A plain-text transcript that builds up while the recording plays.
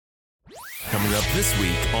Coming up this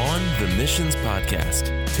week on the Missions Podcast,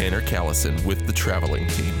 Tanner Callison with the traveling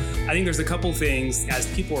team. I think there's a couple things as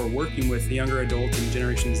people are working with the younger adult and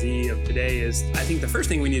Generation Z of today is I think the first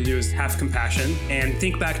thing we need to do is have compassion and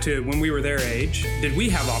think back to when we were their age. Did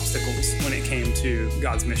we have obstacles when it came to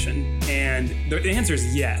God's mission? And the answer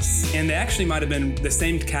is yes. And they actually might have been the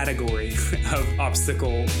same category of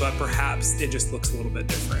obstacle, but perhaps it just looks a little bit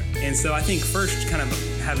different. And so I think first kind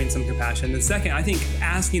of having some compassion. And second, I think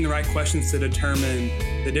asking the right questions to determine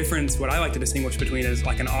the difference, what I like to distinguish between is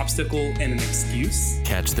like an obstacle and an excuse.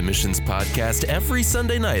 Catch the Missions Podcast every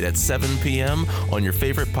Sunday night at 7 p.m. on your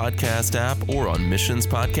favorite podcast app or on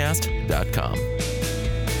missionspodcast.com.